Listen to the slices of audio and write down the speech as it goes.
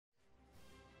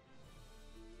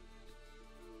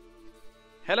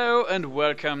Hello and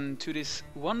welcome to this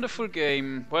wonderful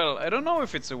game. Well, I don't know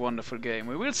if it's a wonderful game.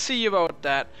 We will see about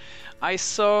that. I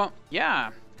saw,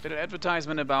 a little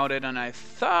advertisement about it and I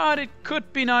thought it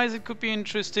could be nice, it could be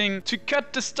interesting. To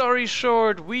cut the story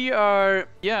short, we are,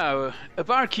 a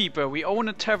barkeeper. We own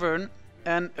a tavern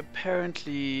and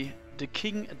apparently the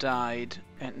king died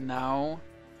and now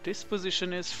this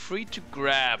position is free to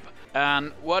grab.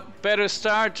 And what better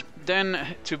start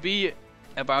than to be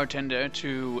a bartender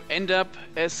to end up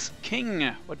as king?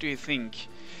 What do you think?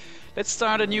 Let's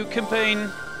start a new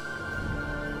campaign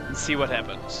and see what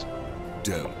happens.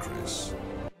 Damn, Chris.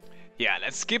 Yeah,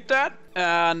 let's skip that.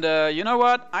 And you know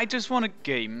what? I just want a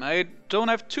game. I don't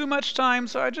have too much time,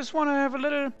 so I just want to have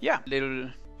a little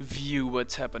view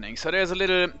what's happening. So there's a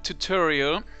little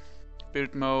tutorial.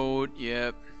 Build mode,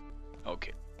 yeah.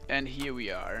 Okay. And here we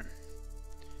are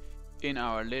in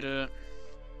our little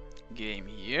game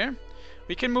here.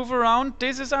 We can move around.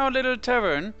 This is our little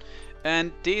tavern,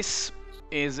 and this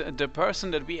is the person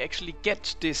that we actually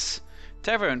get this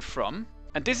tavern from.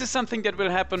 And this is something that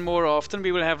will happen more often.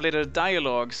 We will have little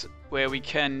dialogues where we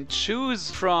can choose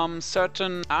from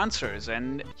certain answers,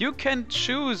 and you can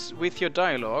choose with your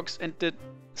dialogues, and the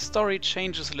story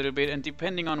changes a little bit, and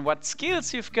depending on what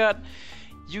skills you've got,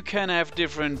 you can have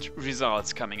different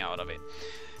results coming out of it.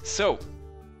 So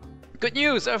good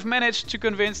news, I've managed to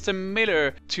convince the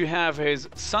miller to have his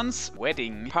son's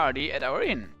wedding party at our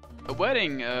inn. A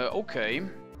wedding, okay.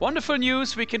 Wonderful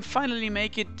news, we can finally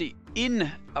make it the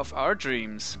inn of our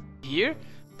dreams. Here?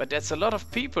 But that's a lot of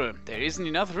people, there isn't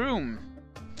enough room.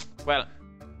 Well,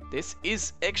 this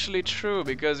is actually true,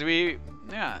 because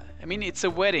it's a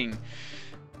wedding.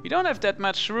 We don't have that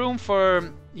much room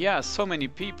for, so many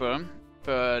people,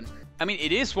 but I mean,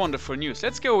 it is wonderful news.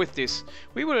 Let's go with this.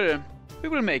 We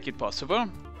will make it possible.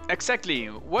 Exactly.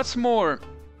 What's more,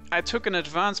 I took an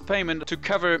advance payment to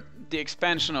cover the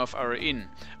expansion of our inn.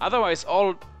 Otherwise,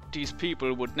 all these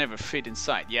people would never fit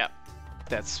inside. Yeah,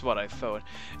 that's what I thought.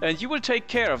 And you will take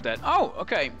care of that. Oh,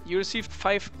 okay. You received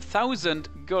 5,000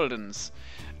 guldens.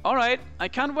 Alright, I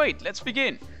can't wait. Let's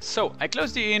begin. So, I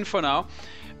close the inn for now,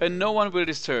 and no one will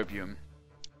disturb you.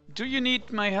 Do you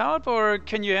need my help, or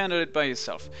can you handle it by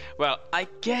yourself? Well, I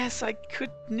guess I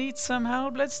could need some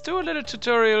help. Let's do a little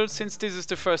tutorial, since this is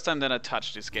the first time that I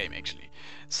touch this game, actually.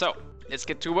 So, let's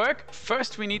get to work.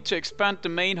 First, we need to expand the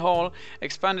main hall,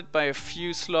 expand it by a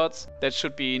few slots. That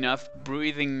should be enough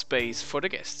breathing space for the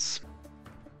guests.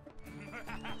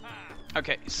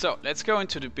 Okay, so let's go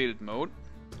into the build mode.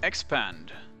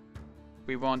 Expand.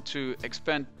 We want to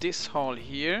expand this hall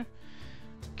here.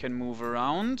 Can move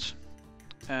around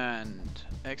and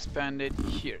expand it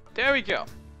here. There we go.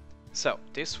 So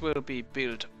this will be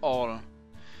built all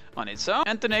on its own.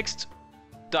 And the next,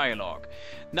 dialogue.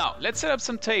 Now let's set up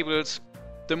some tables.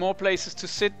 The more places to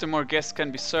sit, the more guests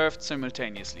can be served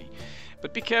simultaneously.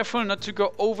 But be careful not to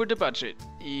go over the budget.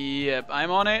 Yep,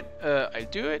 I'm on it. I'll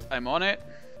do it. I'm on it.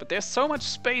 But there's so much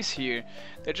space here.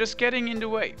 They're just getting in the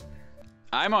way.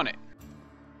 I'm on it.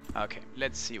 Okay,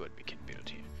 let's see what we can build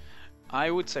here.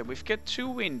 I would say we've got 2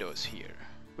 windows here,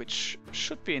 which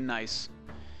should be a nice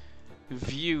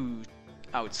view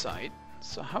outside.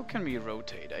 So how can we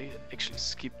rotate? I actually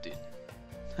skipped it.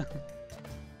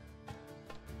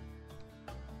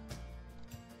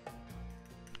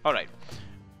 Alright,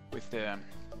 with the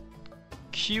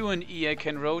Q and E I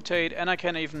can rotate, and I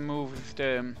can even move with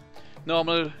the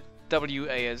normal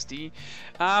WASD.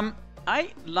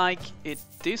 I like it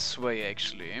this way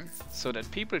actually, so that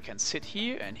people can sit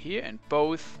here, and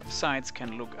both sides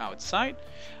can look outside.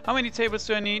 How many tables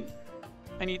do I need?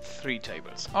 I need 3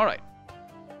 tables. Alright.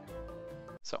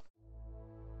 So,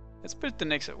 let's build the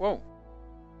next... Whoa!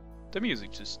 The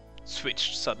music just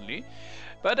switched suddenly.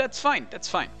 But that's fine, that's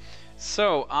fine.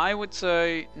 So, I would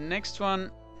say next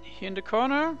one here in the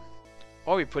corner.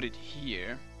 Or we put it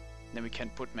here. Then we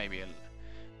can put maybe a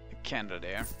candle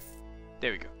there.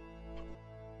 There we go.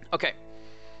 Okay,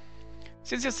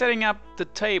 since you're setting up the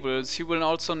tables, you will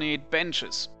also need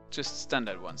benches, just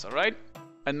standard ones, alright?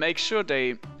 And make sure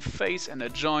they face and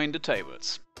adjoin the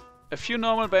tables. A few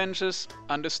normal benches,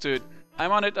 understood.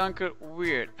 I'm on it, uncle.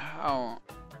 Weird. How?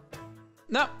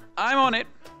 No, I'm on it.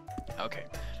 Okay,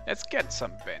 let's get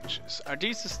some benches. Are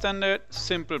these the standard?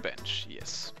 Simple bench,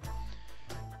 yes.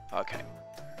 Okay.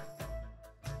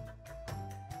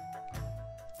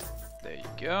 There you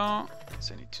go.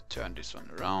 I need to turn this one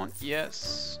around.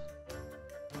 Yes.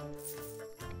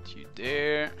 Get you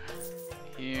there.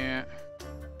 Here.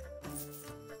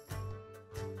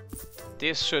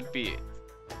 This should be it.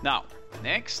 Now,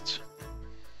 next.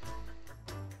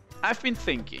 I've been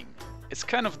thinking, It's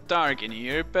kind of dark in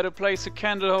here. Better place a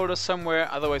candle holder somewhere,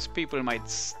 otherwise people might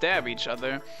stab each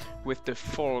other with the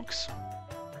forks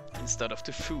instead of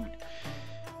the food.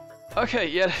 Okay,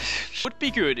 yeah, would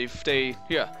be good if they,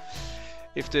 yeah,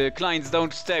 if the clients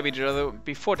don't stab each other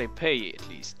before they pay, at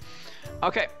least.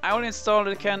 Okay, I will install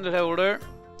the candle holder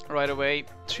right away.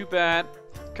 Too bad.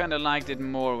 Kinda liked it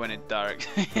more when it's dark.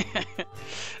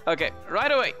 Okay,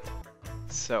 right away.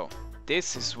 So,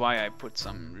 this is why I put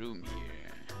some room here.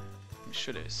 I'm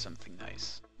sure there's something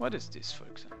nice. What is this, for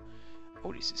example?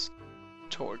 Oh, this is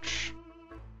torch.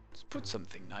 Let's put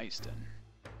something nice then.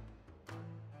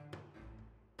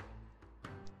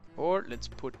 Or let's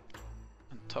put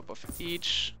on top of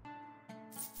each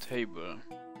table.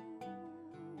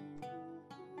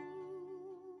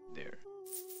 There.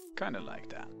 Kinda like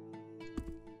that.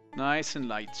 Nice and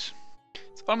light.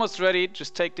 It's almost ready.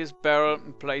 Just take this barrel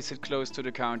and place it close to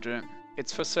the counter.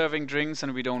 It's for serving drinks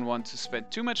and we don't want to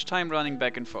spend too much time running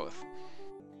back and forth.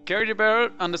 Carry the barrel,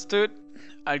 understood.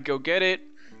 I'll go get it.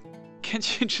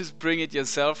 Can't you just bring it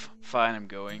yourself? Fine, I'm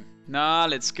going. Nah,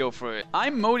 let's go for it.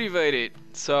 I'm motivated.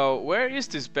 So, where is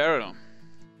this barrel?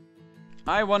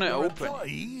 I want to open.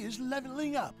 Employee is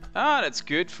leveling up. Ah, that's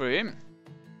good for him.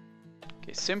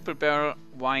 Okay, simple barrel,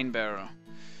 wine barrel.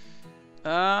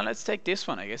 Let's take this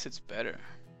one. I guess it's better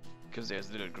because there's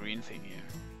a little green thing here.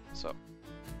 So,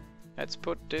 let's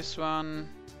put this one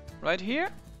right here.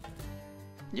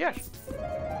 Yeah.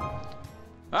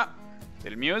 Ah,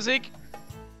 little music.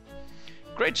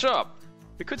 Great job.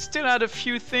 We could still add a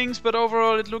few things, but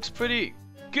overall it looks pretty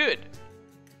good.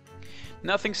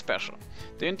 Nothing special.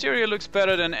 The interior looks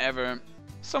better than ever.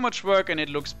 So much work and it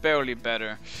looks barely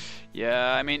better.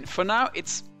 Yeah, I mean, for now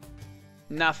it's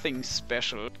nothing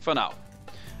special. For now.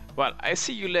 Well, I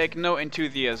see you lack no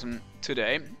enthusiasm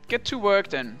today. Get to work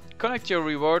then. Collect your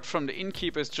reward from the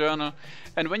innkeeper's journal,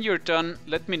 and when you're done,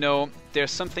 let me know.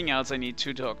 There's something else I need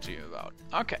to talk to you about.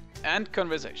 Okay, and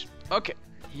conversation. Okay,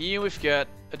 here we've got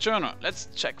a journal. Let's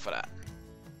check for that.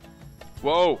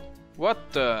 Whoa, what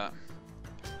the...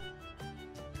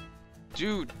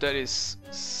 Dude, that is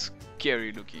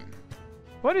scary looking.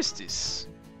 What is this?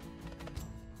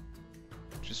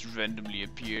 Just randomly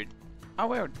appeared. Oh,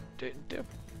 well, there are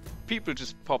people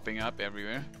just popping up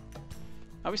everywhere.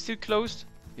 Are we still closed?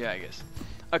 Yeah, I guess.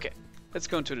 Okay, let's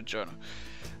go into the journal.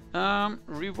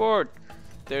 Reward.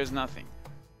 There's nothing.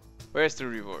 Where's the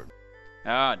reward?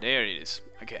 Ah, there it is.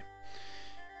 Okay.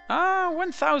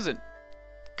 1,000.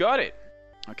 Got it.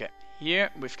 Okay, here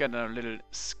we've got a little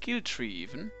skill tree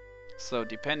even. So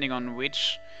depending on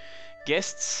which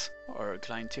guests or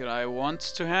clientele I want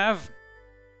to have,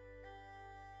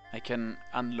 I can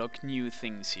unlock new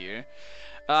things here.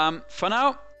 For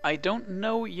now, I don't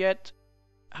know yet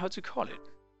how to call it.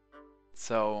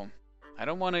 So I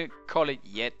don't want to call it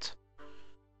yet.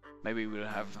 Maybe we'll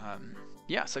have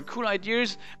yeah, some cool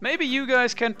ideas. Maybe you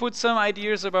guys can put some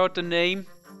ideas about the name.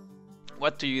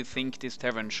 What do you think this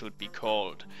tavern should be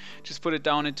called? Just put it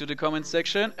down into the comment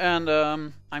section, and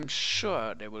I'm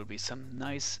sure there will be some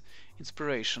nice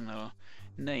inspirational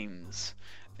names.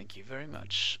 Thank you very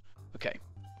much. Okay.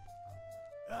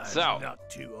 I'm not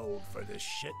too old for this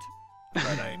shit,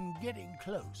 but I'm getting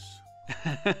close.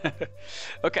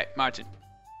 Okay, Martin.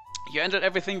 You handled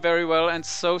everything very well, and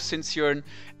so since you're an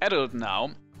adult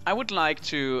now, I would like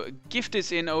to give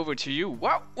this in over to you.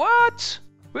 Wow, what?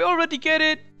 We already get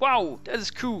it? Wow, that is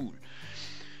cool.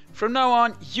 From now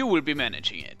on, you will be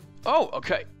managing it. Oh,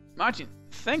 okay. Martin,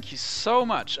 thank you so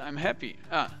much. I'm happy.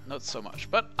 Not so much,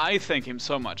 but I thank him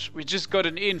so much. We just got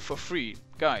an in for free,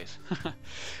 guys.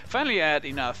 Finally, I had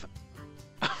enough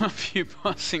of you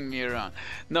bossing me around.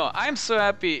 No, I'm so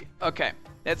happy. Okay,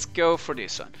 let's go for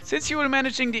this one. Since you were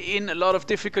managing the inn, a lot of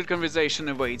difficult conversation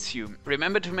awaits you.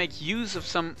 Remember to make use of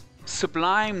some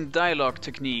sublime dialogue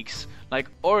techniques like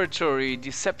oratory,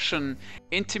 deception,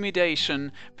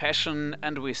 intimidation, passion,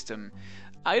 and wisdom.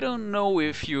 I don't know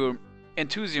if your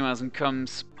enthusiasm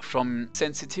comes from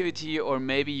sensitivity or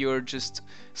maybe you're just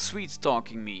sweet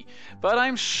talking me, but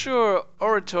I'm sure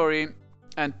oratory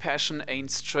and passion ain't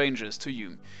strangers to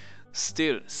you.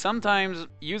 Still, sometimes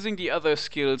using the other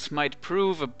skills might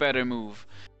prove a better move.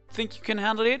 Think you can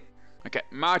handle it? Okay,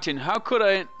 Martin, how could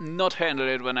I not handle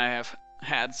it when I have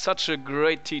had such a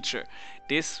great teacher?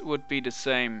 This would be the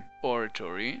same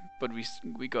oratory, but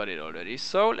we got it already,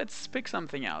 so let's pick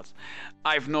something else.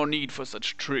 I've no need for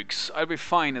such tricks. I'll be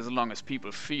fine as long as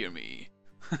people fear me.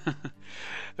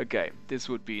 Okay, this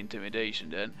would be intimidation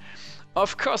then.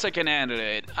 Of course I can handle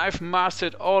it. I've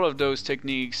mastered all of those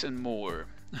techniques and more.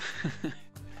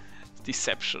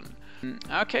 Deception.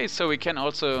 Okay, so we can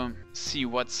also see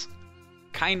what's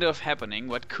kind of happening,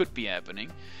 what could be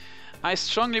happening. I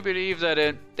strongly believe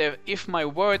that if my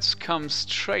words come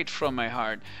straight from my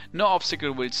heart, no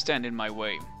obstacle will stand in my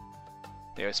way.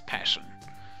 There's passion.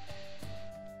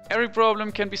 Every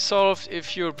problem can be solved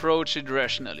if you approach it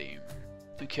rationally.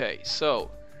 Okay,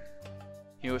 so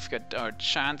here we've got our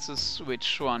chances.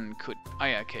 Which one could... Oh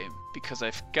yeah, okay, because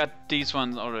I've got these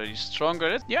ones already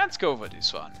stronger. Yeah, let's go for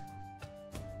this one.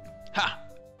 Ha!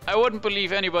 I wouldn't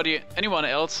believe anyone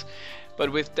else,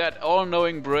 but with that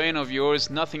all-knowing brain of yours,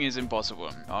 nothing is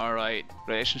impossible. Alright,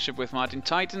 relationship with Martin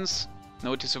tightens,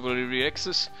 noticeably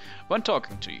relaxes when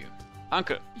talking to you.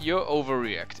 Uncle, you're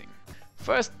overreacting.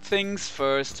 First things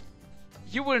first,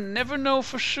 you will never know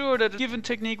for sure that a given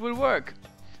technique will work.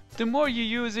 The more you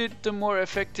use it, the more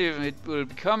effective it will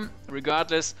become,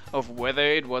 regardless of whether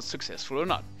it was successful or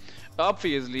not.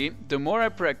 Obviously, the more I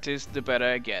practice, the better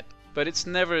I get, but it's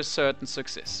never a certain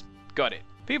success. Got it.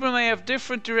 People may have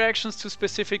different reactions to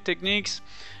specific techniques,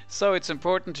 so it's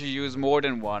important to use more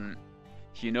than one.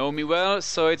 You know me well,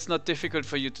 so it's not difficult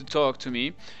for you to talk to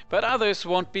me, but others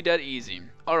won't be that easy.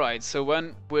 Alright, so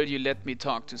when will you let me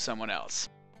talk to someone else?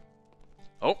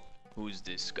 Oh, who's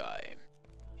this guy?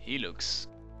 He looks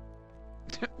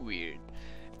weird.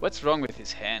 What's wrong with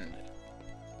his hand?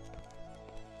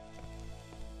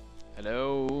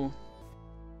 Hello?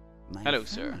 Hello,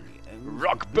 sir.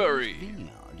 Rockberry!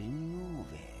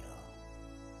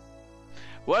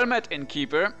 Well met,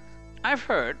 innkeeper. I've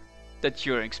heard that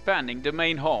you're expanding the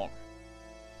main hall.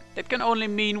 That can only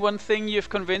mean one thing: you've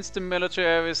convinced the military to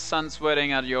have his son's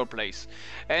wedding at your place.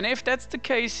 And if that's the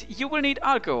case, you will need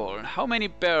alcohol. How many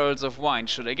barrels of wine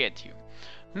should I get you?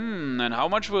 And how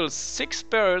much will 6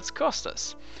 barrels cost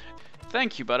us?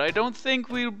 Thank you, but I don't think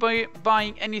we'll be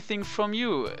buying anything from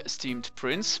you, esteemed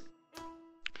prince.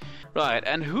 Right,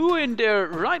 and who in their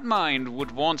right mind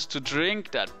would want to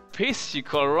drink that piss you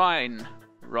call wine?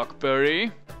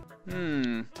 Rockberry?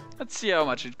 Let's see how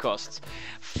much it costs.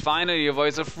 Finally, a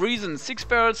voice of reason. 6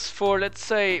 barrels for, let's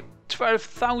say,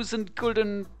 12,000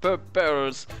 gulden per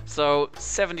barrels, so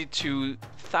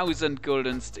 72,000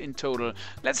 guldens in total.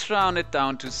 Let's round it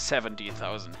down to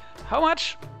 70,000. How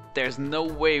much? There's no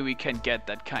way we can get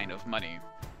that kind of money.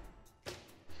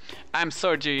 I'm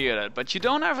sorry to hear that, but you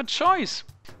don't have a choice.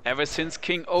 Ever since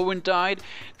King Owen died,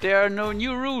 there are no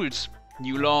new rules,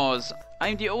 new laws.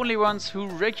 I'm the only one who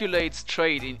regulates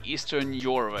trade in Eastern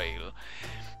Yorvale.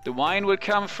 The wine will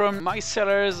come from my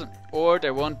cellars, or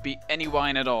there won't be any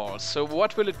wine at all. So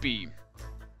what will it be?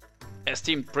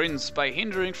 Esteemed prince, by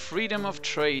hindering freedom of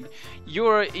trade, you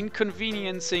are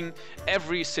inconveniencing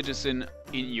every citizen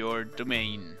in your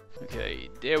domain. Okay,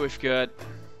 there we've got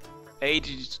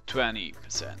 80 to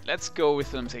 20%. Let's go with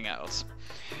something else.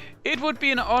 It would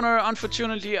be an honor.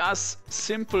 Unfortunately, us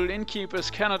simple innkeepers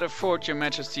cannot afford your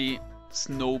majesty's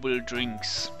noble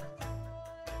drinks.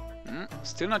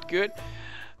 Still not good.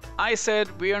 I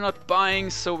said we are not buying,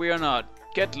 so we are not.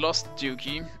 Get lost,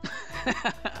 Dukey.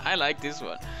 I like this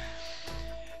one.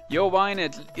 Your wine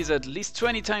is at least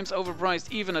 20 times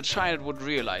overpriced. Even a child would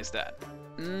realize that.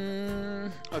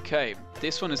 Okay,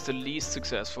 this one is the least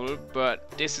successful,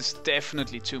 but this is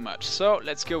definitely too much. So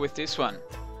let's go with this one.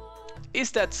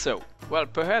 Is that so? Well,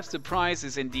 perhaps the price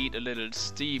is indeed a little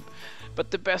steep, but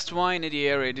the best wine in the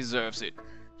area deserves it.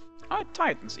 Oh,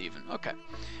 Titans even, okay.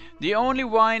 The only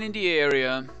wine in the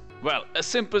area... Well, a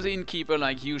simple innkeeper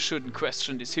like you shouldn't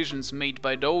question decisions made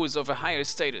by those of a higher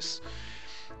status.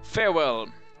 Farewell.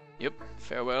 Yep,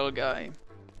 farewell, guy.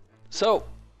 So,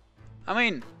 I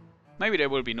mean, maybe there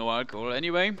will be no alcohol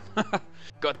anyway.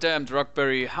 Goddamn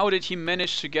Rockberry, how did he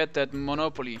manage to get that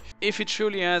monopoly? If he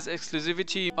truly has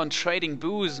exclusivity on trading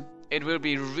booze, it will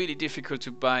be really difficult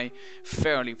to buy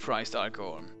fairly priced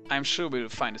alcohol. I'm sure we'll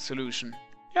find a solution.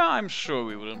 Yeah, I'm sure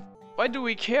we will. Why do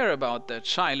we care about that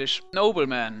childish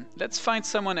nobleman? Let's find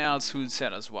someone else who'll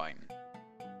sell us wine.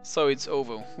 So it's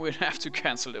over. We'll have to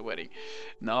cancel the wedding.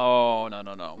 No.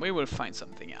 We will find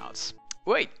something else.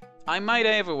 Wait, I might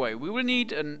have a way. We will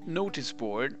need a notice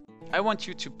board. I want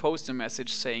you to post a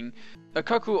message saying, a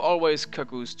cuckoo always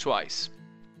cuckoos twice.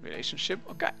 Relationship?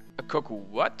 Okay. A cuckoo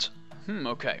what?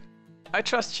 Okay. I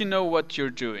trust you know what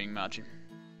you're doing, Martin.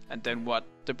 And then what?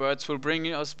 The birds will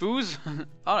bring us booze?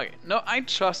 Okay. No, I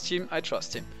trust him.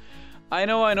 I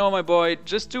know, my boy.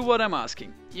 Just do what I'm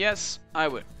asking. Yes, I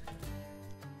will.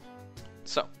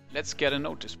 So, let's get a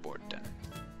notice board then.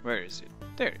 Where is it?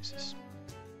 There it is.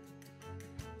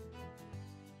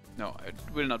 No, I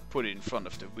will not put it in front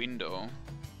of the window.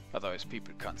 Otherwise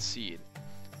people can't see it.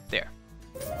 There.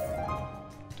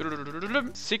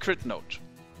 Secret note.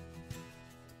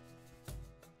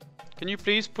 Can you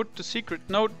please put the secret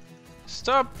note?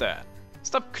 Stop that.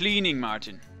 Stop cleaning,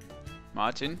 Martin.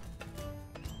 Martin?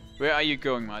 Where are you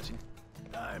going, Martin?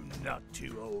 I'm not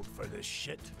too old for this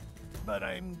shit, but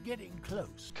I'm getting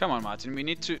close. Come on, Martin, we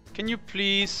need to... Can you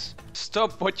please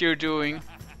stop what you're doing?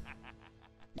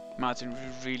 Martin,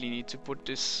 we really need to put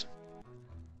this...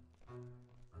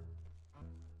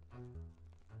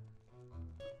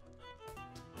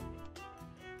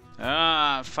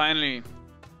 Ah, finally.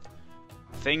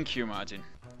 Thank you, Martin.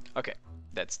 Okay,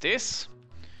 that's this.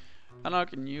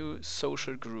 Unlock a new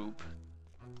social group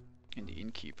in the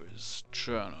innkeeper's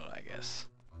journal, I guess.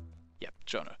 Yep,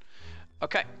 journal.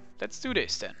 Okay, let's do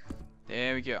this then.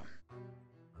 There we go.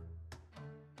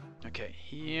 Okay,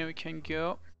 here we can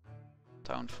go.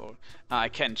 Downfall. I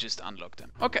can't just unlock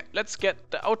them. Okay, let's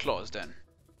get the outlaws then.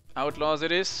 Outlaws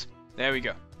it is. There we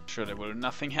go. Sure, there will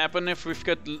nothing happen if we've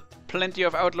got plenty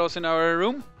of outlaws in our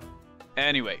room.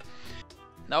 Anyway,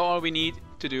 now all we need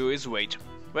to do is wait.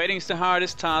 Waiting is the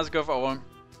hardest task of all.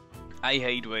 I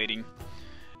hate waiting.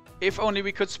 If only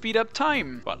we could speed up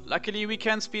time. Well, luckily we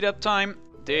can speed up time.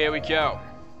 There we go.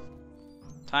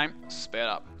 Time sped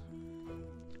up.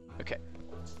 Okay.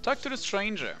 Talk to the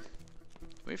stranger.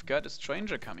 We've got a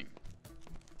stranger coming.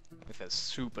 With a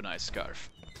super nice scarf.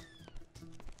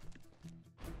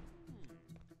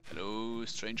 Hello,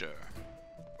 stranger.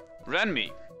 Ran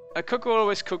me. A cuckoo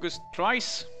always cuckoos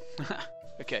twice.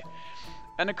 Okay.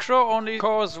 And a crow only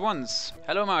caws once.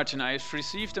 Hello, Martin. I've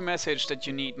received a message that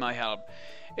you need my help.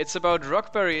 It's about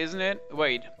Rockberry, isn't it?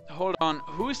 Wait, hold on.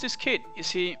 Who is this kid? Is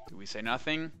he... Do we say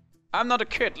nothing? I'm not a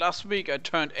kid. Last week I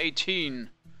turned 18.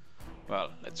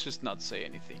 Well, let's just not say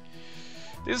anything.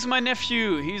 This is my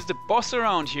nephew. He's the boss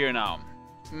around here now.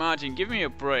 Martin, give me a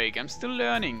break. I'm still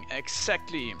learning.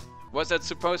 Exactly. Was that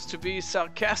supposed to be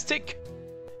sarcastic?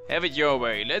 Have it your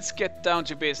way. Let's get down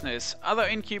to business. Other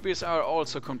innkeepers are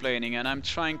also complaining and I'm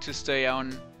trying to stay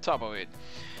on top of it.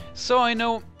 So I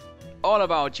know all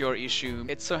about your issue.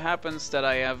 It so happens that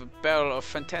I have a barrel of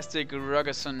fantastic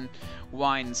Rugerson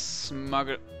wine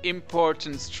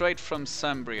imported straight from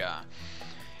Zambria.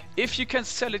 If you can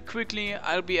sell it quickly,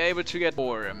 I'll be able to get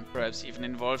more and perhaps even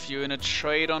involve you in a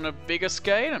trade on a bigger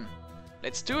scale.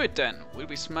 Let's do it then. We'll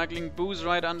be smuggling booze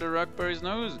right under Rockberry's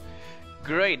nose.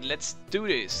 Great, let's do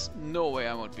this. No way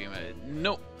I won't be mad.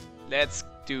 No, let's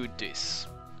do this.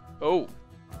 Oh,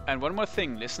 and one more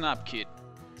thing. Listen up, kid.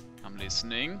 I'm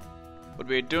listening. What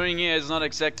we're doing here is not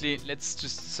exactly, let's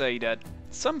just say that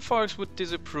some folks would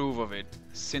disapprove of it.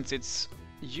 Since it's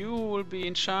you who will be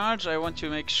in charge, I want to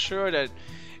make sure that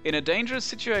in a dangerous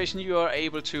situation you are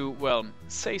able to, well,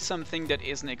 say something that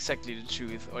isn't exactly the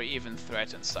truth or even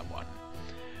threaten someone.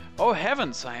 Oh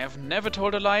heavens, I have never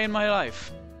told a lie in my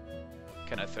life.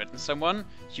 Can I threaten someone?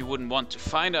 You wouldn't want to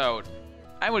find out.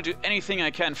 I will do anything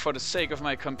I can for the sake of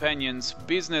my companions,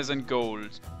 business and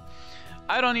gold.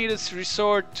 I don't need to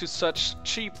resort to such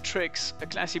cheap tricks. A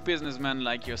classy businessman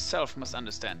like yourself must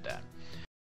understand that.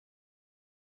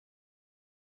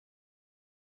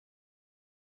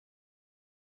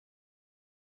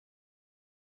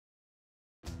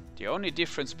 The only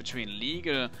difference between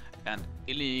legal and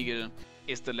illegal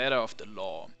is the letter of the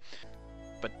law.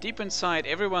 But deep inside,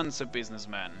 everyone's a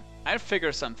businessman. I'll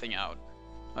figure something out.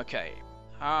 Okay,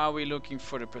 how are we looking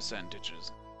for the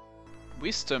percentages?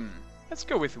 Wisdom. Let's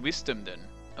go with wisdom then.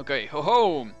 Okay, ho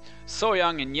ho! So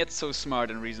young and yet so smart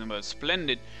and reasonable.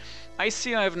 Splendid. I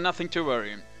see I have nothing to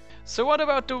worry. So what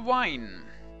about the wine?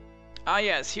 Ah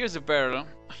yes, here's a barrel.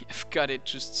 I've got it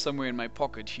just somewhere in my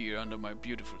pocket here under my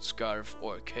beautiful scarf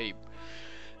or cape.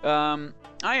 Ah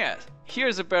yes,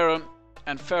 here's a barrel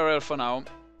and farewell for now.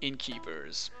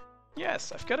 Innkeepers.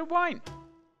 Yes, I've got a wine.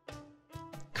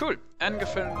 Cool. End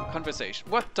of conversation.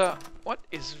 What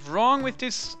is wrong with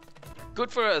this? Good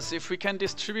for us. If we can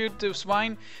distribute this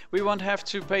wine, we won't have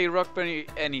to pay Rockberry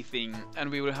anything, and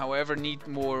we will, however, need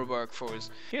more workforce.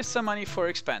 Here's some money for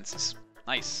expenses.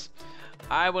 Nice.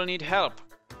 I will need help.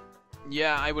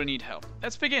 Yeah, I will need help.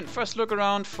 Let's begin. First look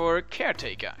around for a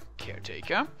caretaker.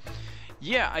 Caretaker?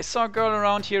 Yeah, I saw a girl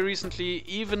around here recently,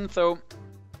 even though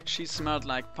she smelled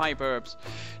like pipe herbs.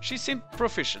 She seemed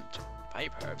proficient.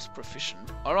 Pipe herbs,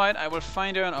 proficient. Alright, I will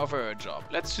find her and offer her a job.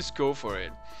 Let's just go for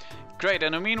it. Great,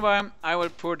 and in the meanwhile, I will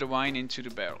pour the wine into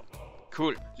the barrel.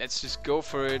 Cool, let's just go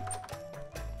for it.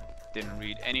 Didn't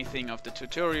read anything of the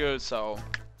tutorial, so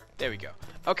there we go.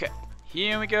 Okay,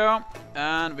 here we go.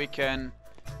 And we can...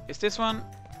 Is this one?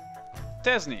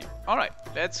 Tesney. Alright,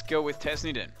 let's go with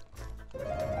Tesney then.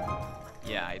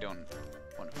 Yeah, I don't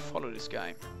want to follow this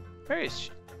guy. Where is she?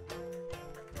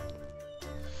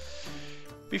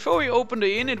 Before we open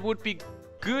the inn, it would be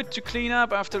good to clean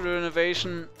up after the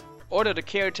renovation. Order the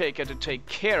caretaker to take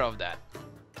care of that.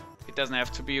 It doesn't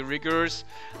have to be rigorous.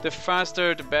 The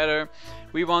faster, the better.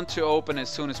 We want to open as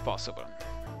soon as possible.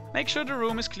 Make sure the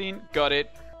room is clean. Got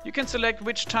it. You can select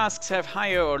which tasks have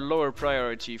higher or lower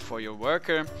priority for your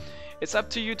worker. It's up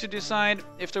to you to decide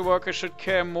if the worker should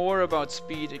care more about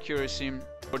speed, accuracy,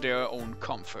 or their own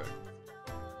comfort.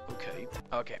 Okay.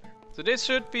 Okay. So this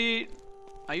should be...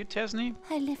 Are you Tesney?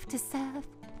 I live to serve.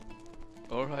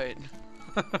 Alright.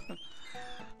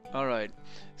 Alright.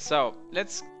 So,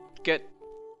 let's get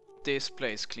this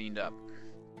place cleaned up.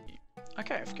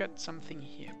 Okay, I've got something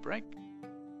here. Break.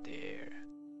 There.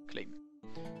 Clean.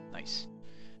 Nice.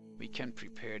 We can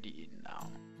prepare the inn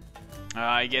now.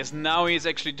 I guess now he's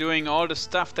actually doing all the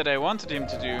stuff that I wanted him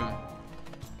to do.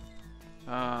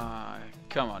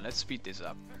 Come on, let's speed this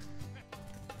up.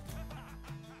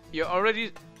 You're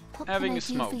already having a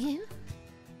smoke.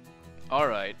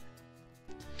 Alright.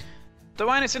 The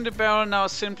wine is in the barrel, now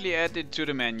simply add it to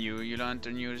the menu. You'll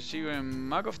enter new a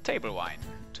mug of table wine.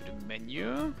 To the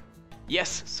menu?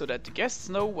 Yes, so that the guests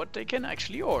know what they can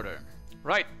actually order.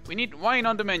 Right, we need wine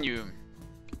on the menu.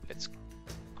 Let's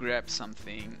grab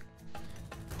something.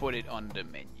 Put it on the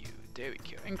menu. There we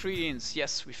go. Ingredients,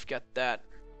 yes, we've got that.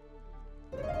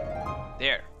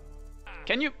 There.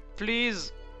 Can you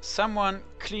please, someone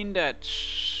clean that?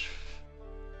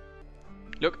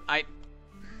 Look, I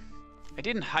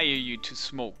didn't hire you to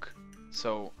smoke,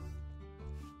 so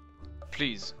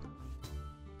please.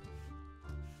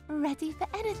 Ready for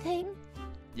anything?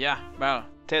 Yeah, well,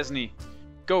 Tesney,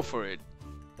 go for it.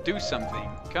 Do something.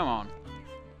 Come on.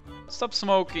 Stop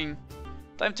smoking.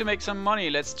 Time to make some money.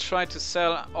 Let's try to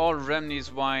sell all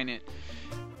Remny's wine.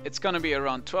 It's gonna be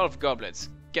around 12 goblets.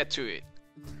 Get to it.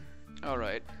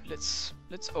 Alright, let's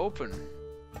open.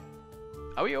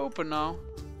 Are we open now?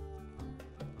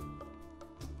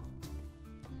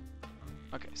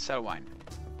 Okay, sell wine.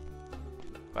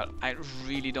 Well, I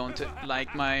really don't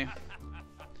like my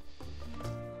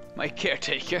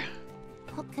caretaker.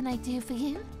 What can I do for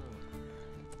you?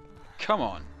 Come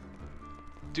on.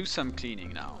 Do some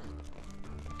cleaning now.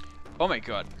 Oh my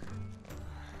god.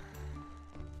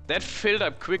 That filled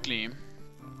up quickly.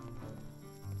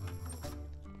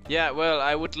 Yeah, well,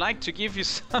 I would like to give you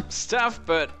some stuff,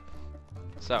 but...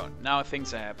 So, now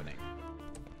things are happening.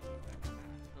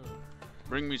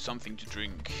 Bring me something to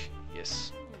drink.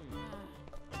 Yes.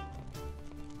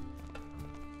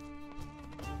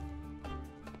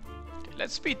 Okay,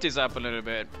 let's speed this up a little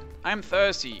bit. I'm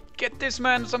thirsty. Get this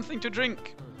man something to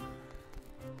drink.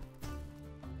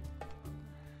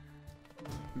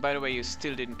 By the way, you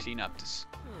still didn't clean up this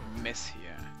mess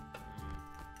here.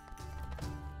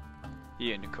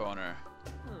 Here in the corner.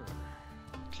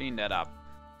 Clean that up.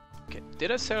 Okay, did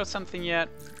I sell something yet?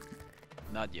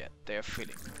 Not yet. They're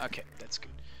filling. Okay, that's good.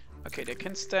 Okay, they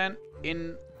can stand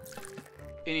in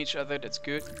each other. That's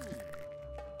good.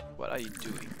 What are you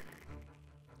doing?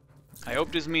 I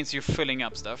hope this means you're filling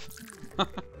up stuff.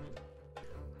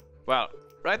 Well,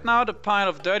 right now the pile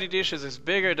of dirty dishes is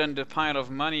bigger than the pile of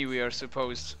money we are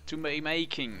supposed to be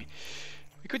making.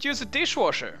 We could use a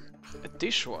dishwasher. A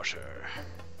dishwasher.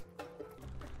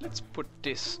 Let's put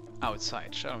this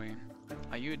outside, shall we?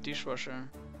 Are you a dishwasher?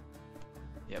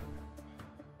 Yep.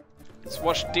 Let's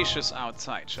wash dishes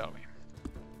outside, shall we?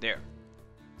 There.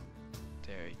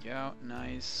 There you go.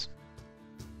 Nice.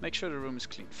 Make sure the room is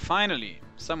clean. Finally,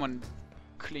 someone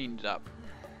cleaned it up.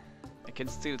 I can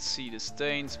still see the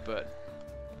stains, but...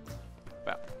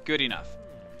 well, good enough.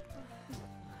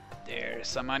 There,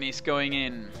 some money's going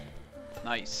in.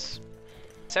 Nice.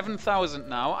 7,000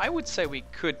 now. I would say we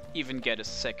could even get a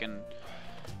second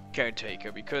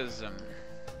caretaker because,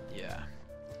 yeah.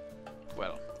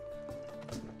 Well,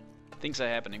 things are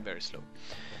happening very slow.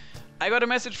 I got a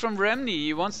message from Remny.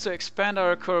 He wants to expand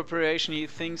our cooperation. He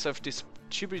thinks of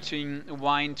distributing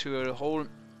wine to a whole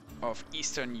of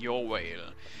Eastern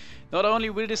Yorwale. Not only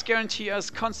will this guarantee us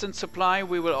constant supply,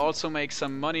 we will also make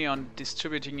some money on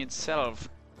distributing itself.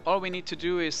 All we need to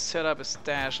do is set up a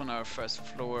stash on our first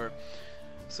floor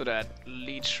so that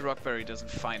Leech Rockberry doesn't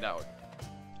find out.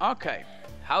 Okay,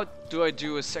 how do I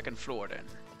do a second floor then?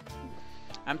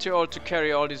 I'm too old to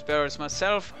carry all these barrels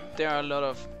myself. There are a lot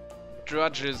of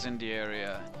drudges in the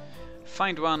area.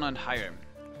 Find one and hire him.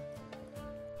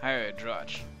 Hire a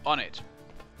drudge. On it.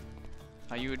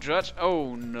 Are you a drudge?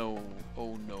 Oh no.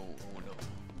 Oh no. Oh no.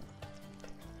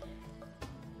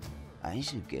 I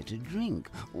should get a drink,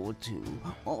 or 2,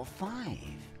 or 5.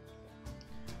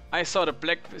 I saw the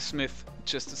blacksmith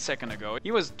just a second ago.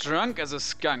 He was drunk as a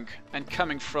skunk and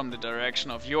coming from the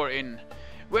direction of your inn.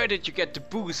 Where did you get the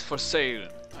booze for sale?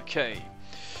 Okay.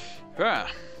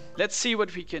 Let's see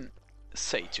what we can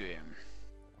say to him.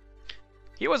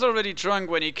 He was already drunk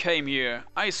when he came here.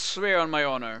 I swear on my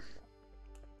honor.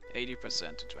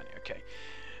 80% to 20. Okay.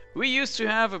 We used to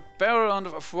have a barrel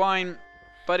of wine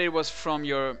but it was from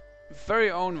your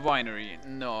very own winery.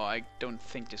 No, I don't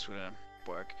think this will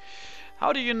work.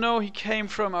 How do you know he came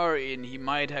from our inn? He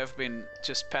might have been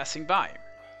just passing by.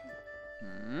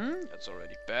 That's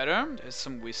already better. There's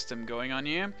some wisdom going on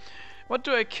here. What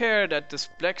do I care that this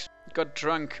black got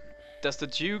drunk? Does the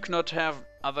Duke not have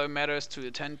other matters to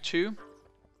attend to?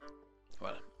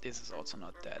 Well, this is also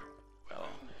not that well.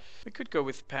 We could go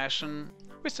with passion.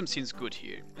 Wisdom seems good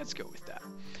here. Let's go with that.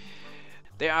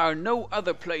 There are no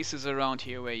other places around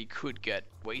here where you could get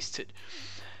wasted.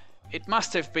 It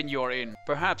must have been your inn.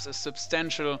 Perhaps a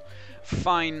substantial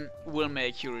fine will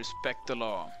make you respect the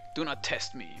law. Do not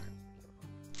test me.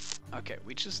 Okay,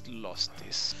 we just lost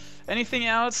this. Anything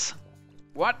else?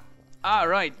 What? Ah,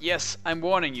 right, yes, I'm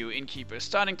warning you, innkeeper.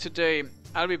 Starting today,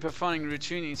 I'll be performing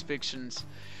routine inspections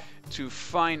to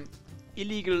find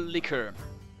illegal liquor.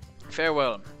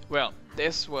 Farewell. Well,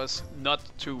 this was not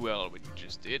too well what you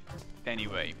just did.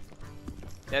 Anyway,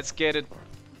 let's get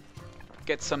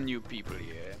some new people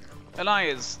here.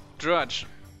 Elias, Drudge,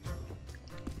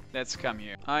 let's come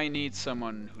here. I need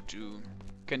someone who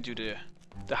can do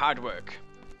the hard work.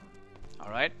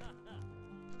 Alright?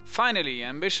 Finally,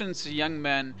 Ambition's a young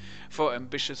man for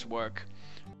ambitious work.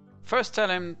 First tell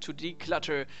him to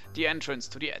declutter the entrance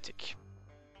to the attic.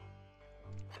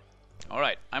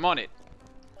 Alright, I'm on it.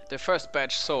 The first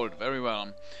batch sold very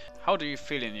well. How do you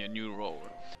feel in your new role?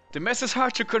 The mess is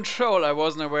hard to control. I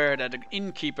wasn't aware that an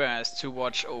innkeeper has to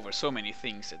watch over so many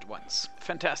things at once.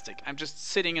 Fantastic. I'm just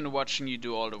sitting and watching you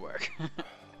do all the work.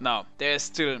 Now, there is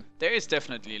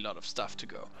definitely a lot of stuff to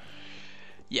go.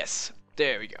 Yes,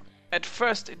 there we go. At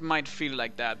first it might feel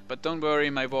like that, but don't worry,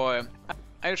 my boy.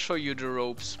 I'll show you the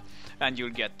ropes and you'll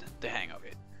get the hang of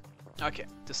it. Okay,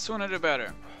 the sooner the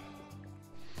better.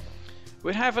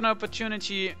 We'll have an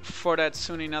opportunity for that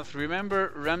soon enough.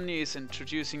 Remember, Ramney is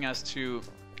introducing us to,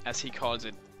 as he calls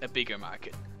it, a bigger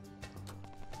market.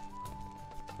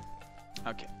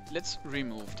 Okay, let's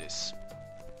remove this.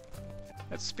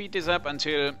 Let's speed this up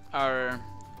until our...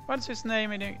 What's his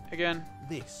name again?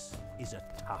 This is a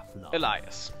tough life.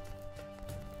 Elias.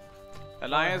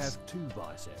 Elias, I have 2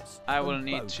 biceps. I will and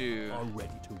need both to... are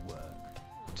ready to work.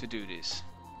 to do this.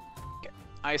 Okay.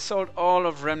 I sold all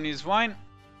of Remney's wine.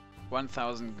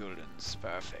 1,000 guldens.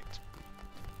 Perfect.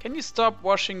 Can you stop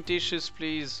washing dishes,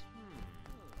 please?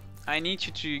 I need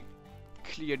you to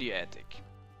clear the attic.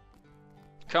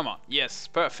 Come on. Yes,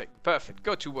 perfect. Perfect.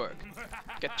 Go to work.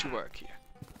 Get to work here.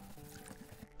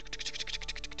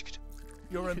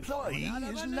 Your employee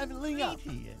is leveling up.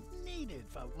 Needed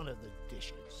for one of the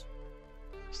dishes.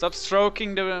 Stop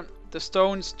stroking the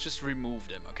stones. Just remove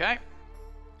them, okay?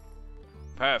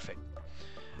 Perfect.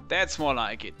 That's more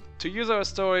like it. To use our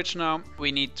storage now,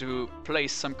 we need to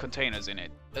place some containers in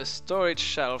it. A storage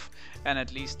shelf and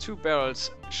at least 2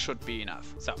 barrels should be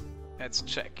enough. So, let's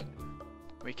check.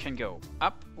 We can go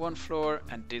up 1 floor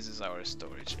and this is our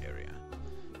storage area.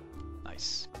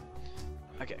 Nice.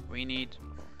 Okay, we need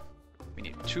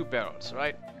 2 barrels,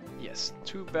 right? Yes,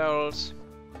 2 barrels.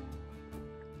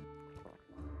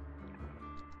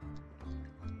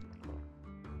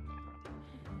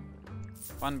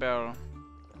 One barrel,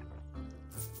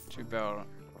 2 barrel,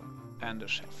 and a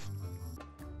shelf.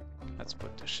 Let's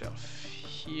put the shelf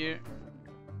here.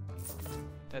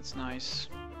 That's nice.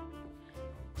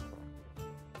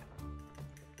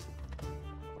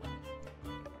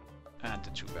 And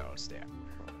the 2 barrels there.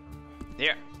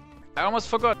 There. I almost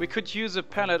forgot. We could use a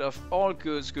pallet of all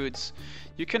goods.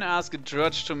 You can ask a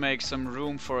drudge to make some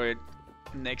room for it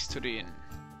next to the inn.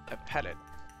 A pallet.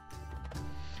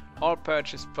 All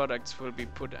purchased products will be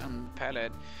put on a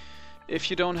pallet.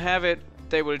 If you don't have it,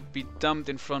 they will be dumped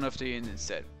in front of the inn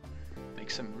instead.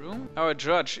 Make some room. Our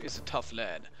drudge is a tough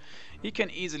lad. He can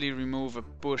easily remove a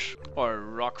bush or a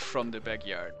rock from the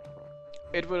backyard.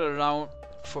 It will allow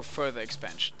for further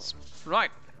expansions.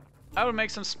 Right. I will make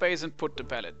some space and put the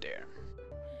pallet there.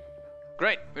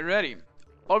 Great, we're ready.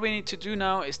 All we need to do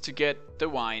now is to get the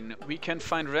wine. We can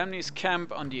find Ramney's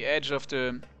camp on the edge of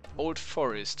the old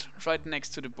forest, right next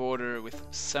to the border with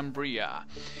Sambria.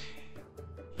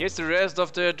 Here's the rest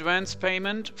of the advance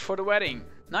payment for the wedding.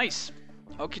 Nice.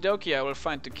 Okie dokie, I will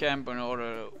find the camp in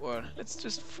order. Or let's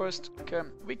just first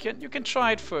you can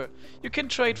trade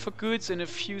for goods in a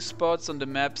few spots on the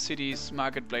map, cities,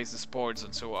 marketplaces, ports,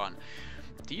 and so on.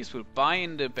 These will buy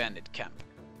in the bandit camp.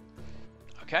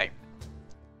 Okay.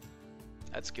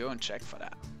 Let's go and check for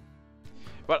that.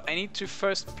 Well, I need to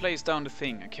first place down the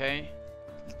thing, okay?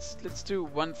 Let's do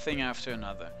one thing after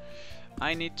another.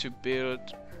 I need to build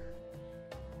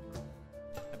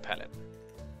a pallet.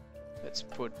 Let's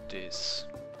put this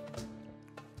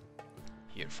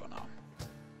here for now.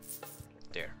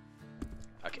 There.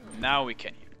 Okay, now we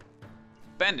can use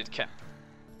bandit camp.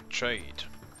 Trade.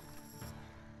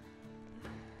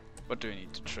 What do we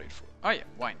need to trade for? Oh yeah,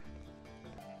 wine.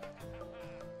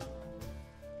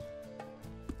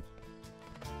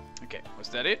 Okay, was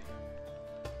that it?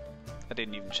 I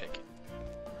didn't even check it.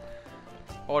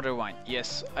 Order wine.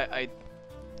 Yes, I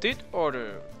did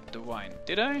order the wine.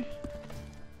 Did I?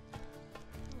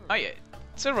 Oh yeah,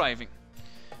 it's arriving.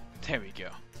 There we go.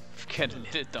 Get a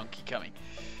little donkey coming.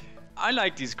 I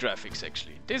like these graphics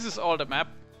actually. This is all the map.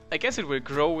 I guess it will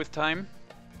grow with time.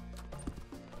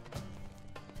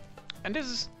 And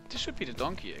this should be the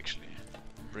donkey actually,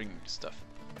 bringing stuff.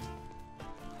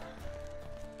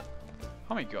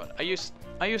 Oh my god,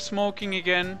 are you smoking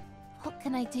again? What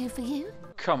can I do for you?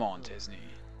 Come on, Disney.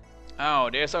 Oh,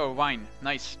 there's our wine.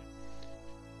 Nice.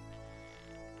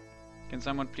 Can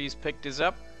someone please pick this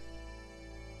up?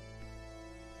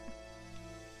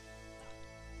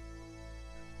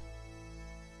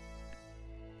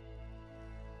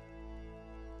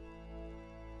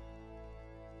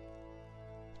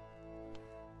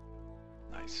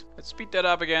 Nice. Let's speed that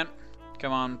up again.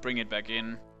 Come on, bring it back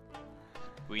in.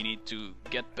 We need to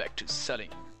get back to selling.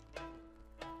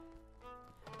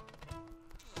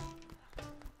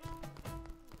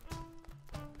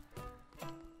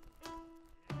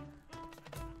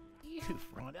 You've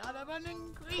run out of an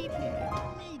ingredient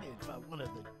needed for one of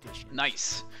the dishes.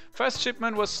 Nice. First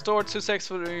shipment was stored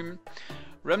successfully.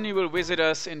 Remney will visit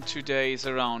us in 2 days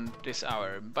around this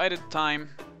hour. By the time,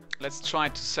 let's try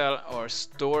to sell or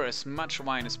store as much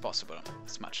wine as possible.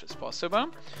 As much as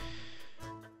possible.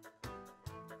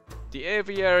 The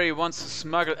aviary wants to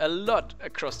smuggle a lot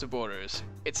across the borders.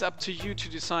 It's up to you to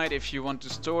decide if you want to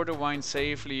store the wine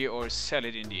safely or sell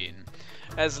it in the inn.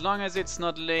 As long as it's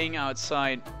not laying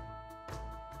outside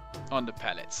on the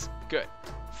pallets. Good.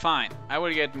 Fine. I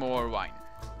will get more wine.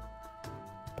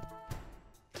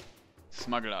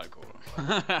 Smuggle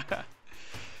alcohol.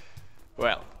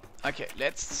 Well, okay,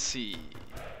 let's see.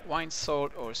 Wine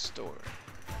sold or stored.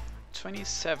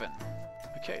 27.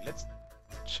 Okay, let's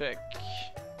check.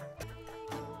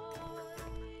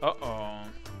 Uh-oh.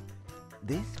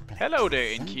 Hello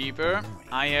there, innkeeper.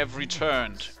 I have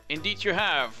returned. Indeed you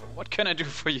have. What can I do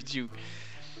for you, Duke?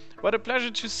 What a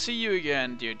pleasure to see you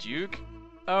again, dear Duke.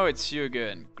 Oh, it's you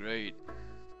again. Great.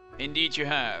 Indeed you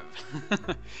have.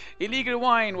 Illegal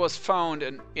wine was found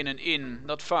in an inn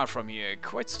not far from here.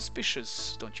 Quite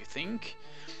suspicious, don't you think?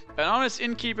 An honest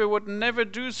innkeeper would never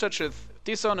do such a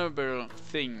dishonorable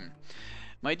thing.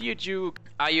 My dear Duke,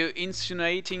 are you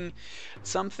insinuating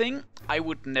something? I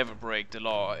would never break the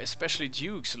law, especially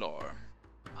Duke's law.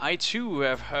 I too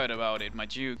have heard about it, my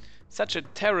Duke. Such a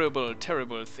terrible,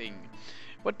 terrible thing.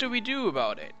 What do we do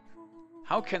about it?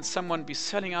 How can someone be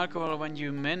selling alcohol when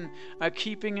you men are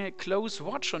keeping a close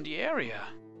watch on the area?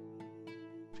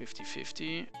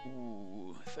 50-50.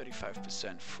 Ooh,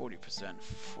 35%, 40%,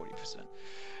 40%.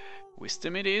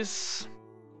 Wisdom it is.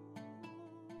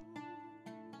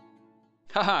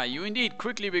 Haha, you indeed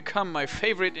quickly become my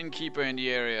favorite innkeeper in the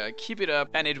area. Keep it up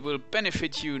and it will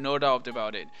benefit you, no doubt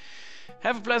about it.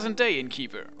 Have a pleasant day,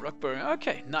 innkeeper. Rockburn.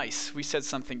 Okay, nice. We said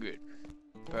something good.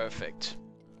 Perfect.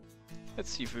 Let's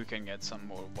see if we can get some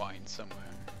more wine somewhere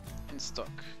in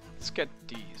stock. Let's get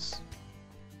these.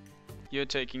 You're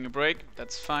taking a break.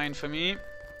 That's fine for me.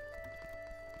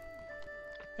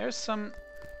 There's some...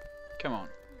 Come on.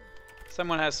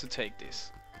 Someone has to take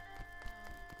this.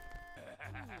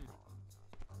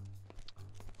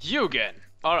 You again.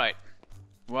 Alright.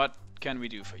 What can we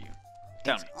do for you?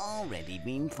 Tell me. It's already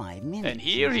been 5 minutes. And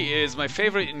here he is, my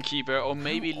favorite innkeeper, or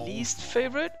maybe least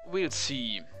favorite? We'll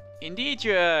see. Indeed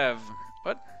you have.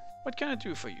 What can I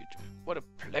do for you? What a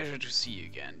pleasure to see you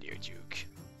again, dear Duke.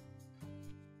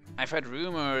 I've heard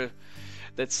rumor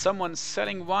that someone's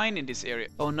selling wine in this area.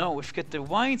 Oh no, we've got the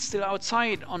wine still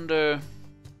outside on the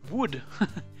wood.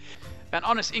 An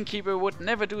honest innkeeper would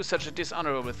never do such a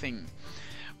dishonorable thing.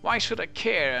 Why should I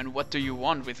care, and what do you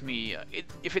want with me?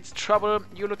 If it's trouble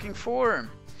you're looking for.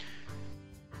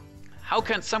 How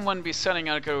can someone be selling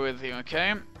alcohol with you,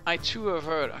 okay? I too have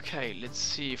heard. Okay, let's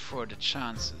see for the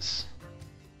chances.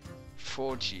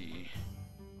 40.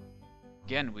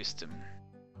 Again, wisdom.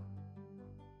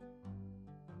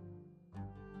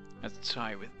 Let's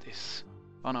try with this.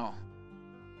 Oh no.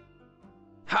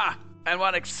 Ha! And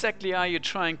what exactly are you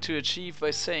trying to achieve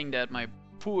by saying that, my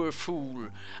poor fool?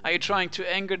 Are you trying to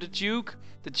anger the Duke?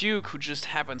 The Duke who just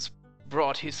happens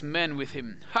brought his men with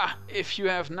him. Ha! If you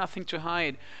have nothing to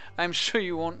hide, I'm sure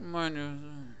you won't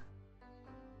mind.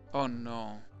 Oh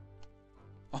no.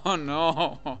 Oh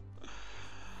no.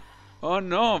 Oh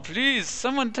no, please,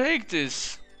 someone take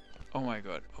this. Oh my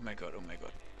god, oh my god, oh my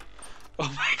god.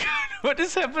 Oh my god, what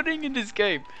is happening in this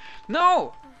game?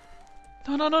 No!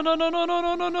 No, no, no, no, no, no, no,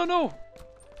 no, no, no, no!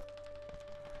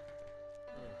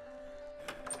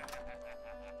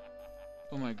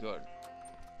 Oh my god.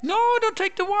 No, don't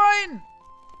take the wine!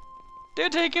 They're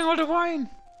taking all the wine!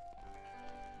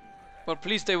 Well,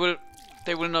 please, they will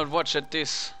not watch at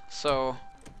this, so...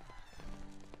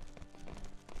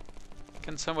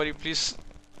 Can somebody please...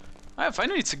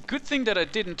 Finally, it's a good thing that I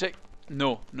didn't take...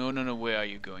 No, no, no, no, where are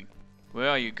you going? Where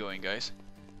are you going, guys?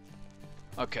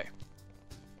 Okay.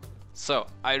 So,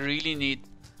 I really need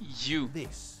you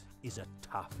This is a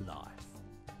tough life.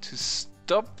 to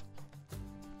stop...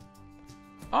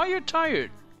 Oh, you're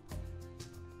tired.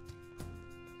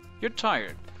 You're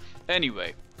tired.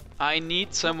 Anyway, I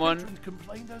need someone Veterans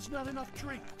complain there's not enough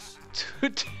drinks. to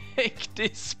take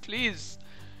this, please.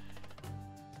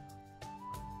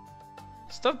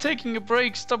 Stop taking a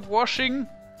break, stop washing.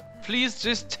 Please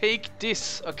just take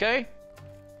this, okay?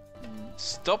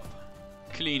 Stop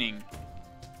cleaning.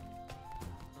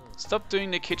 Stop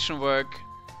doing the kitchen work.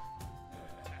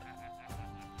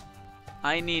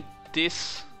 I need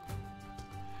this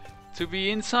to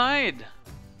be inside.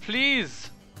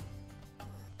 Please.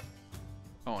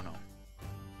 Oh no.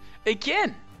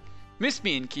 Again! Miss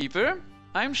me, innkeeper.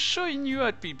 I'm sure you knew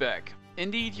I'd be back.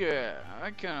 Indeed, yeah.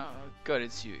 God,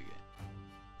 it's you again.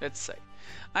 Let's say.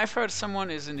 I've heard someone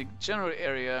is in the general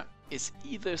area is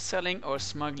either selling or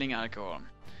smuggling alcohol.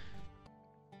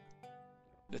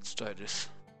 Let's try this.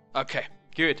 Okay,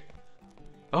 good.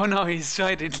 Oh no, he's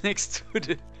right next to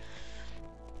the...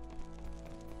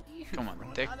 Come on,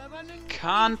 there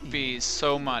can't be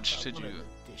so much to do.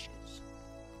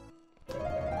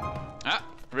 Ah,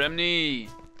 Remni!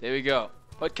 There we go.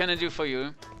 What can I do for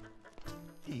you?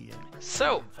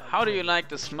 So, how do you like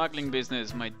the smuggling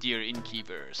business, my dear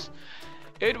innkeepers?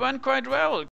 It went quite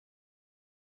well,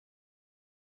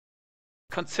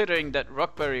 considering that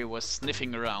Rockberry was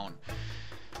sniffing around.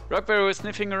 Rockberry was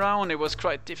sniffing around, it was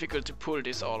quite difficult to pull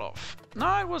this all off.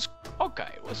 No, it was okay,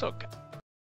 it was okay.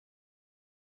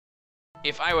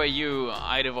 If I were you,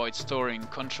 I'd avoid storing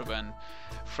contraband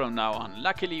from now on.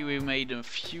 Luckily, we made a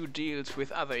few deals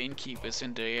with other innkeepers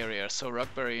in the area, so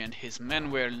Rockberry and his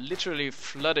men were literally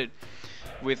flooded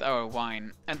with our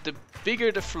wine. And the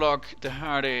bigger the flock, the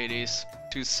harder it is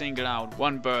to single out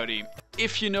one birdie,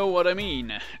 if you know what I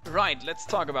mean. Right, let's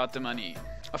talk about the money.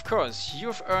 Of course,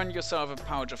 you've earned yourself a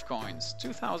pouch of coins,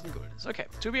 2,000 guldens. Okay,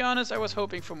 to be honest, I was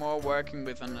hoping for more. Working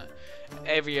with an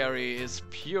aviary is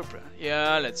pure.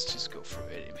 Yeah, let's just go for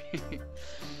it.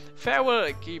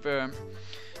 Farewell, keeper.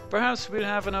 Perhaps we'll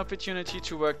have an opportunity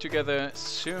to work together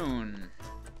soon.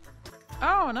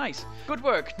 Oh, nice. Good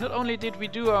work. Not only did we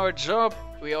do our job,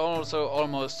 we also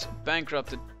almost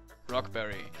bankrupted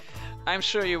Rockberry. I'm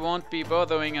sure you won't be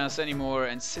bothering us anymore,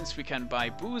 and since we can buy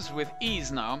booze with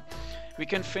ease now, we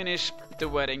can finish the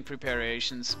wedding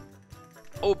preparations.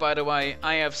 Oh, by the way,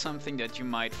 I have something that you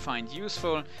might find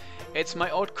useful. It's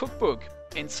my old cookbook.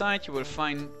 Inside you will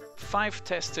find 5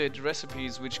 tested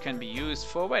recipes which can be used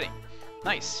for a wedding.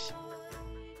 Nice.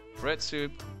 Bread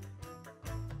soup,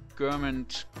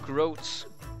 gourmand groats,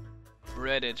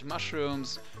 breaded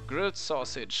mushrooms, grilled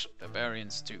sausage, barbarian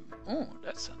stew. Oh,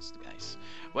 that sounds nice.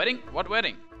 Wedding? What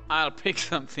wedding? I'll pick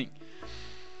something.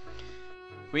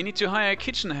 We need to hire a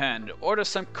kitchen hand, order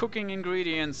some cooking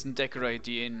ingredients and decorate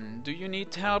the inn. Do you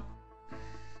need help?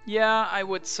 Yeah, I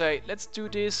would say, let's do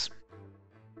this.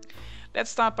 Let's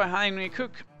start by hiring a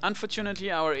cook.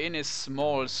 Unfortunately, our inn is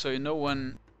small, so no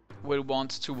one will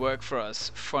want to work for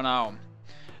us for now.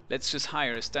 Let's just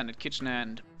hire a standard kitchen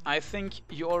hand. I think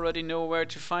you already know where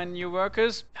to find new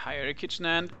workers. Hire a kitchen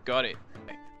hand, got it.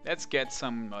 Let's get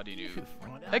somebody new.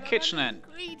 A kitchen hand.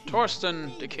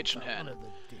 Torsten, the kitchen hand.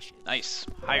 Nice,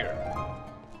 hire.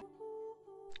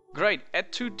 Great,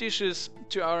 add 2 dishes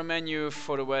to our menu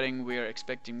for the wedding. We are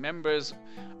expecting members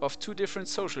of 2 different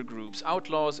social groups,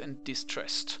 outlaws and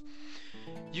distressed.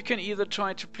 You can either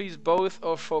try to please both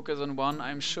or focus on one.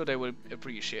 I'm sure they will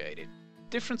appreciate it.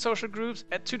 Different social groups,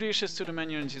 add 2 dishes to the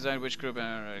menu and decide which group.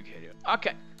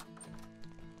 Okay.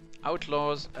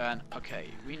 Outlaws and okay,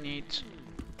 we need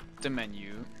the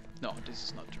menu. No, this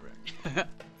is not the menu.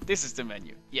 This is the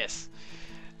menu. Yes.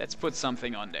 Let's put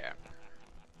something on there.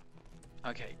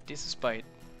 Okay, this is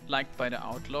liked by the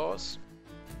outlaws.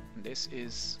 And this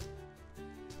is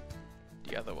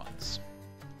the other ones.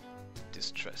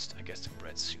 Distressed. I guess the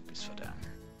bread soup is for them.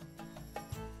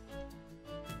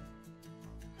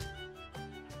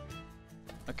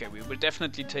 Okay, we will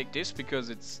definitely take this because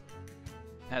it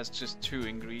has just 2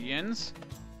 ingredients.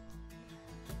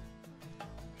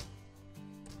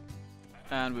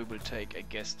 And we will take, I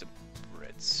guess, the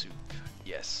bread soup.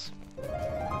 Yes.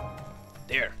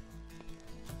 There.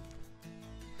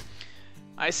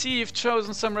 I see you've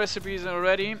chosen some recipes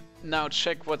already. Now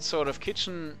check what sort of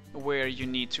kitchenware you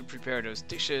need to prepare those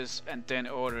dishes and then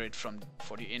order it for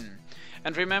the inn.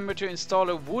 And remember to install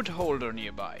a wood holder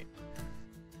nearby.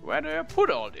 Where do I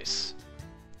put all this?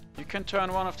 You can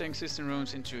turn one of the existing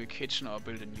rooms into a kitchen or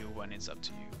build a new one, it's up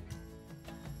to you.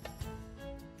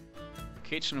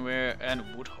 Kitchenware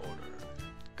and wood holder.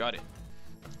 Got it.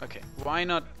 Okay, why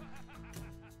not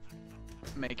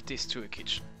make this to a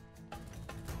kitchen?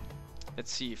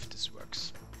 Let's see if this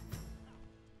works.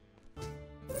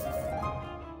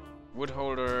 Wood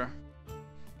holder.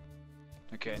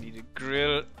 Okay, I need a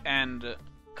grill and a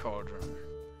cauldron.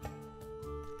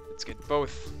 Let's get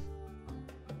both.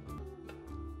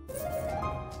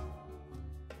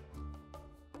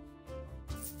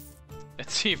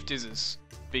 Let's see if this is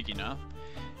big enough.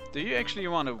 Do you actually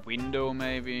want a window,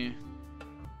 maybe?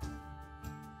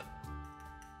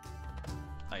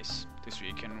 Nice. This way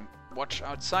you can watch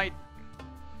outside.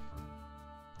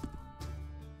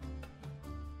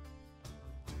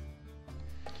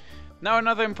 Now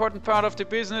another important part of the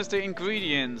business, the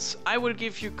ingredients. I will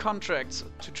give you contracts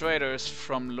to traders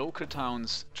from local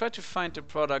towns. Try to find the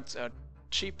products at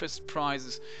cheapest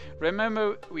prices.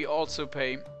 Remember, we also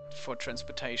pay for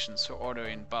transportation, so order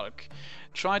in bulk.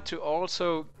 Try to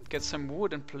also get some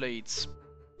wood and plates.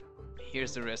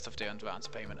 Here's the rest of the advance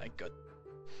payment I got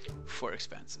for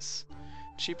expenses.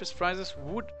 Cheapest prices,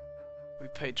 wood. We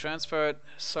pay transfer.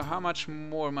 So how much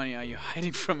more money are you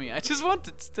hiding from me? I just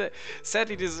wanted to...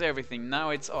 Sadly, this is everything. Now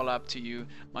it's all up to you,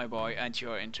 my boy, and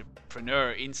your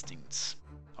entrepreneur instincts.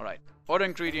 Alright. Order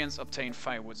ingredients, obtain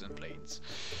firewoods and plates.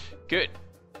 Good.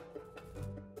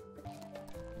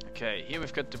 Okay, here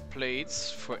we've got the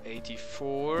plates for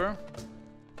 84.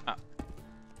 Ah.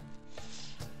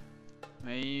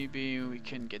 Maybe we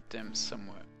can get them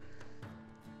somewhere.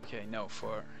 Okay, no,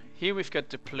 for... Here we've got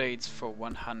the plates for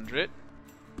 100.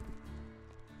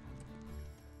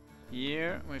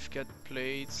 Here we've got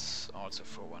plates also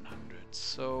for 100.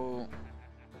 So...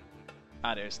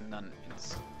 Ah, there's none.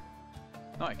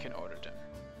 No, I can order them.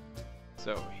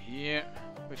 So here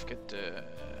we've got the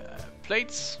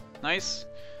plates. Nice.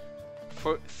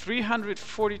 For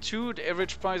 342, the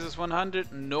average price is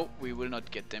 100. No, we will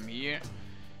not get them here.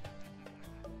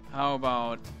 How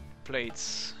about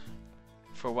plates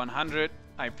for 100?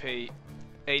 I pay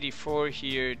 84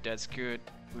 here. That's good.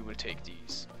 We will take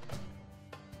these.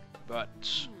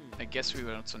 But I guess we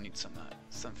will also need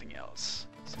something else.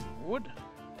 Some wood.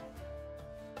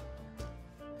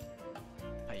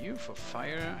 Are you for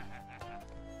fire?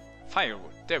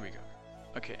 Firewood. There we go.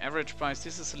 Okay, average price.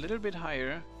 This is a little bit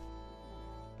higher.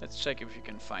 Let's check if you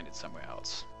can find it somewhere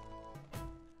else.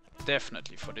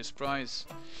 Definitely for this price.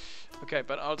 Okay,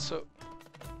 but also...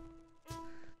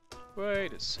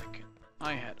 Wait a second.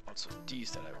 I had also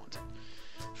these that I wanted.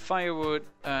 Firewood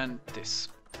and this.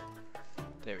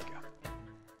 There we go.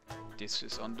 This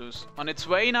is on its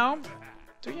way now.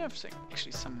 Do you have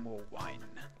actually some more wine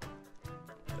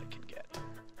that I can get?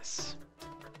 Yes.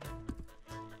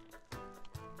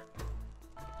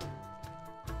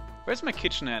 Where's my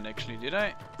kitchen hand actually? Did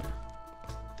I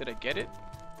get it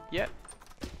yet?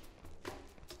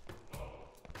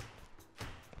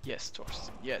 Yes,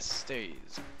 Torsten. Yes, there he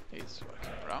is. He's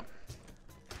working around.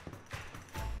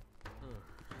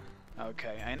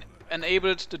 Okay, I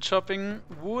enabled the chopping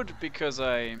wood because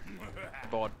I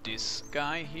bought this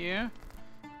guy here.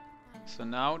 So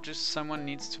now just someone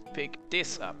needs to pick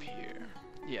this up here.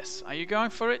 Yes, are you going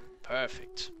for it?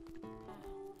 Perfect.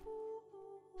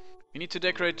 We need to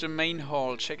decorate the main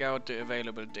hall, check out the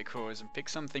available decors and pick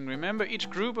something. Remember, each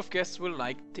group of guests will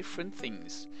like different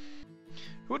things.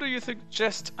 Who do you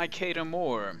suggest I cater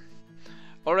more?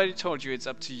 Already told you it's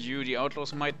up to you. The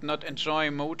outlaws might not enjoy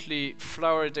mostly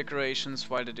flower decorations,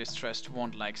 while the distressed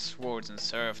won't like swords and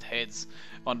served heads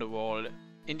on the wall.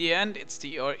 In the end, it's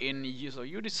the inn, so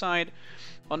you decide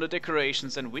on the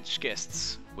decorations and which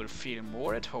guests will feel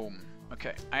more at home.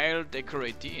 Okay, I'll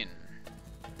decorate the inn.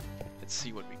 Let's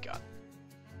see what we got.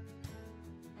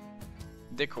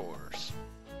 Decors.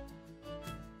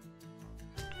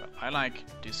 Well, I like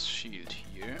this shield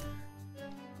here.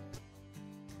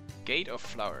 Gate of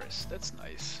flowers, that's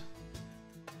nice.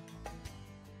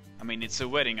 I mean, it's a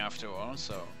wedding after all,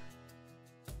 so...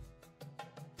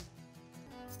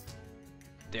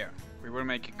 There, we will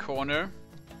make a corner.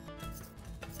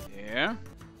 There.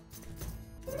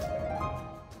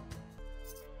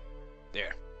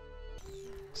 There.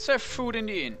 Serve food in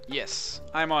the inn. Yes,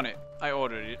 I'm on it. I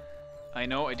ordered it. I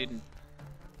know I didn't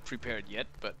prepare it yet,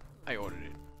 but I ordered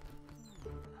it.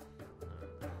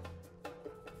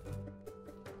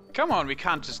 Come on, we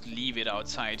can't just leave it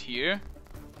outside here.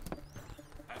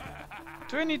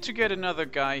 Do I need to get another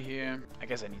guy here? I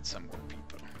guess I need some more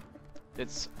people.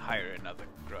 Let's hire another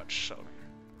grudge, shall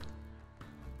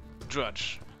we?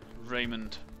 Drudge.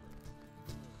 Raymond.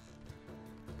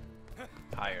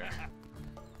 Hire.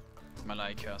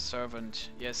 Malika.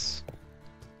 Servant. Yes.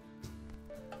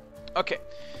 Okay.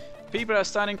 People are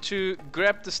starting to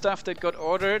grab the stuff that got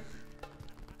ordered.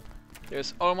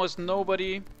 There's almost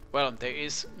nobody. Well, there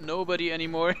is nobody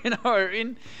anymore in our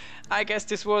inn. I guess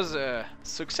this was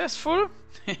successful.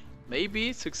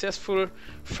 Maybe successful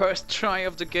first try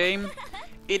of the game.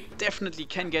 It definitely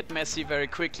can get messy very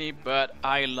quickly, but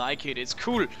I like it. It's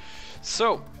cool.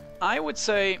 So, I would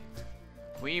say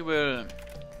we will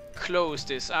close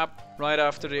this up right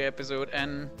after the episode,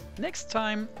 and next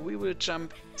time we will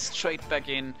jump straight back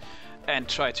in and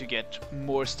try to get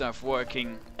more stuff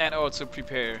working and also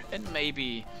prepare and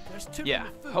maybe, yeah,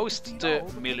 host the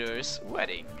Miller's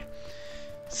wedding.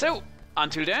 So,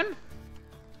 until then,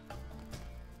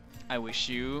 I wish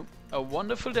you a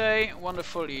wonderful day,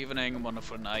 wonderful evening,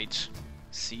 wonderful night.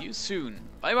 See you soon.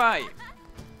 Bye bye.